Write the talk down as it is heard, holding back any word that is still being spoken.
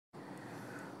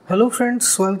Hello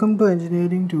friends, welcome to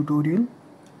engineering tutorial.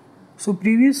 So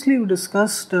previously we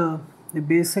discussed the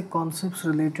basic concepts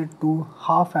related to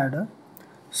half adder.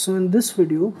 So in this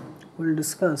video we'll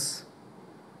discuss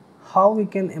how we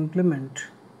can implement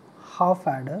half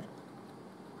adder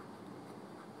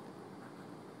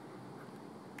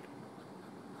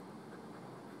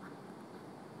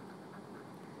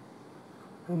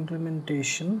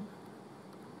implementation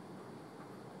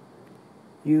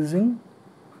using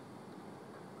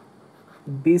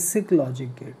basic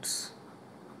logic gates.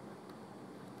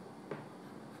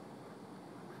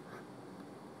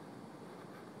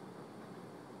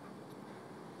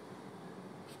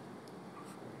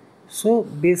 So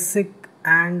basic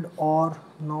and or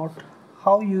not,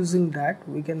 how using that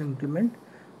we can implement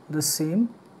the same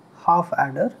half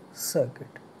adder circuit.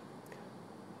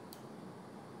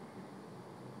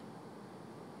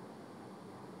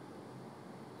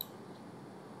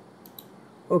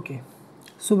 Okay,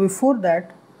 so before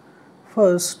that,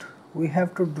 first we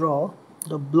have to draw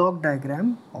the block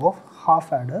diagram of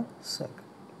half adder circuit.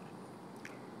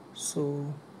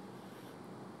 So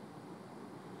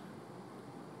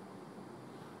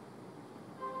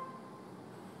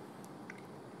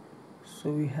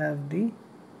we have the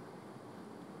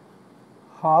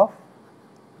half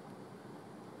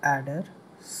adder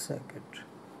circuit.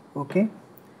 Okay,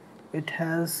 it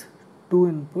has two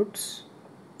inputs,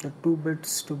 the two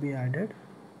bits to be added,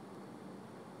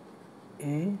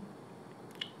 A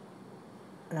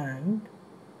and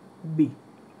B.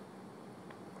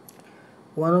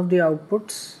 One of the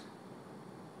outputs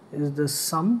is the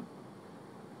sum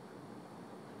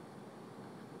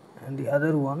and the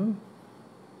other one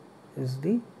is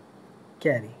the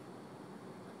carry,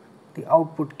 the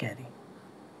output carry,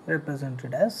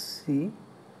 represented as C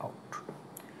out.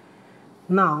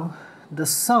 Now the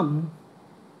sum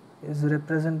is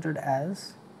represented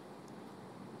as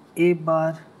A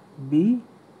bar B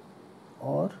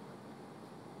or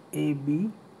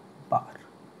AB bar.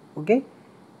 Okay,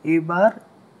 A bar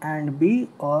and B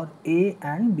or A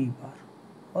and B bar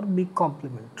or B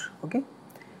complement. Okay,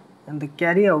 and the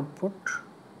carry output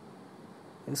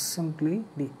is simply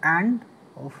the AND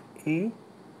of A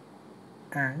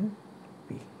and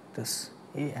B, this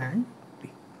A and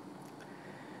B.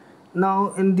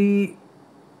 Now in the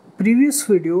previous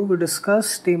video we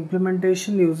discussed the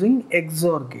implementation using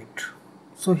XOR gate.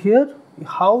 So here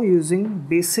how using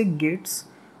basic gates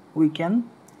we can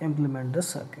implement the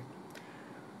circuit.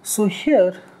 So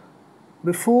here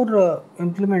before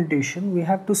implementation we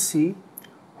have to see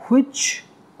which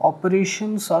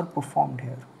operations are performed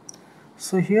here.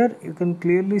 So here you can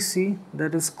clearly see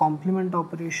there is complement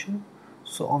operation.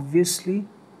 So obviously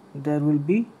there will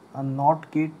be a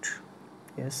NOT gate,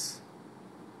 yes.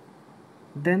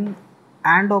 Then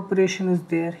AND operation is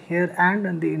there, here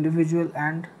and the individual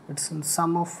AND, it's in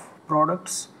sum of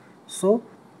products. So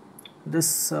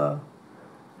this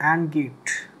AND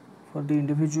gate for the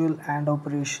individual AND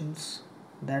operations,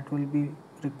 that will be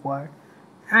required.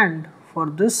 And for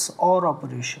this OR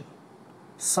operation,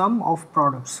 sum of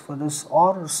products, for this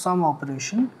OR sum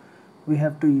operation we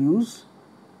have to use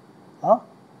a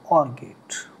OR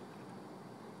gate.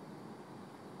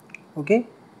 Okay,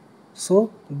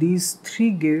 so these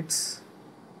three gates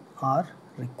are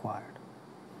required.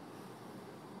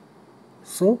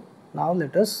 So now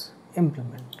let us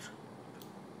implement.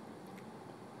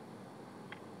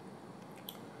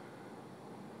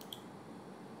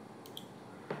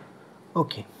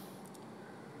 Okay,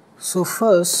 so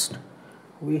first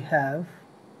we have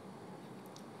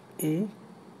A,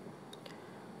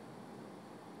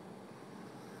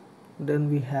 then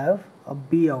we have a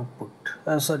B output,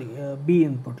 B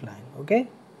input line. Okay,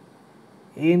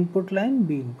 A input line,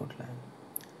 B input line.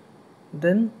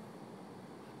 Then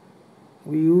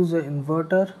we use an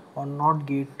inverter or NOT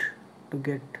gate to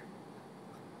get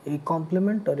A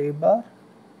complement or A bar,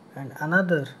 and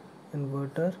another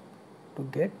inverter to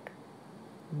get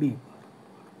B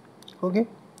bar. Okay,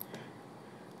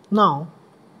 now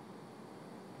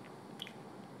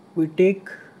we take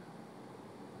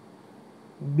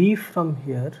B from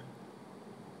here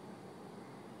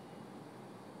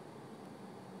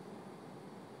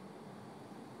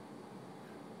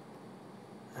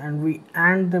and we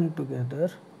AND them together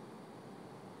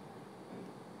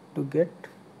to get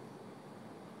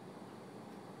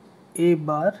A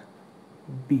bar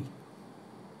B.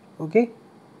 Okay,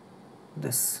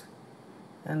 this,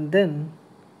 and then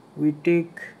we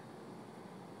take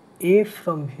A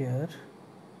from here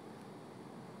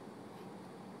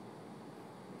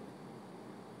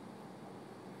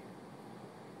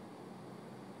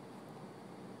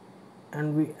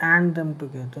and we AND them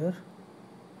together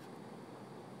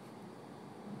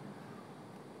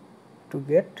to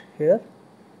get here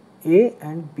A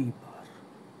and B bar.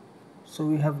 So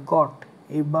we have got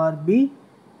A bar B,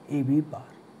 AB bar.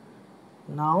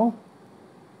 Now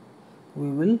we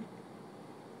will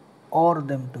OR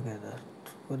them together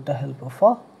with the help of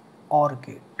a OR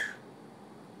gate,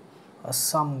 a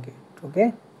sum gate,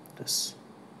 okay, this.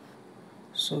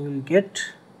 So we'll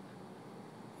get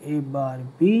A bar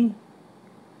B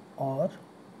or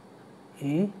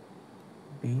A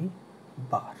B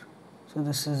bar. So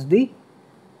this is the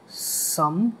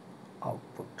sum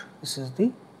output. This is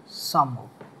the sum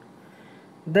output.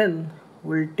 Then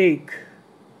we'll take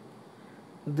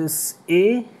this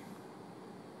A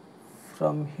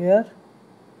from here.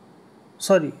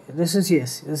 Sorry, this is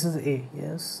this is A.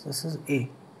 Yes, this is A.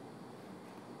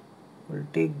 We'll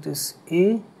take this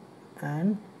A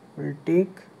and we'll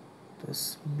take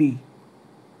this B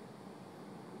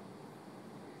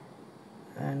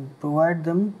and provide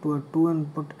them to a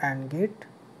 2-input AND gate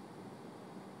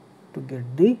to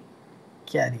get the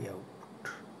carry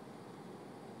output.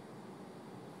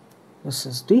 This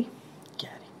is the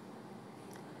carry.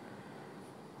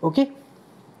 Okay.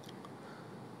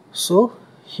 So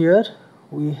here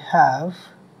we have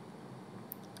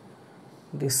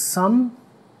the sum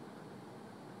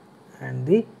and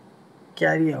the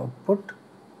carry output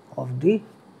of the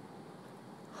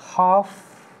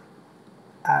half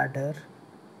adder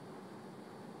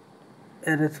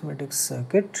arithmetic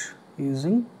circuit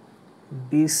using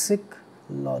basic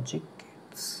logic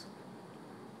gates.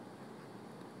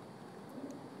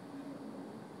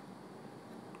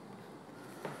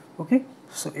 Okay,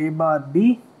 so A bar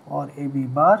B or AB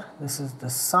bar, this is the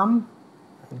sum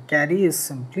and carry is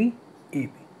simply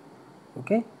AB.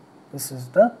 Okay, this is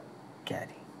the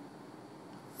carry.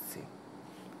 See.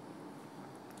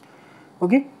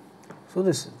 Okay, so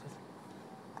this is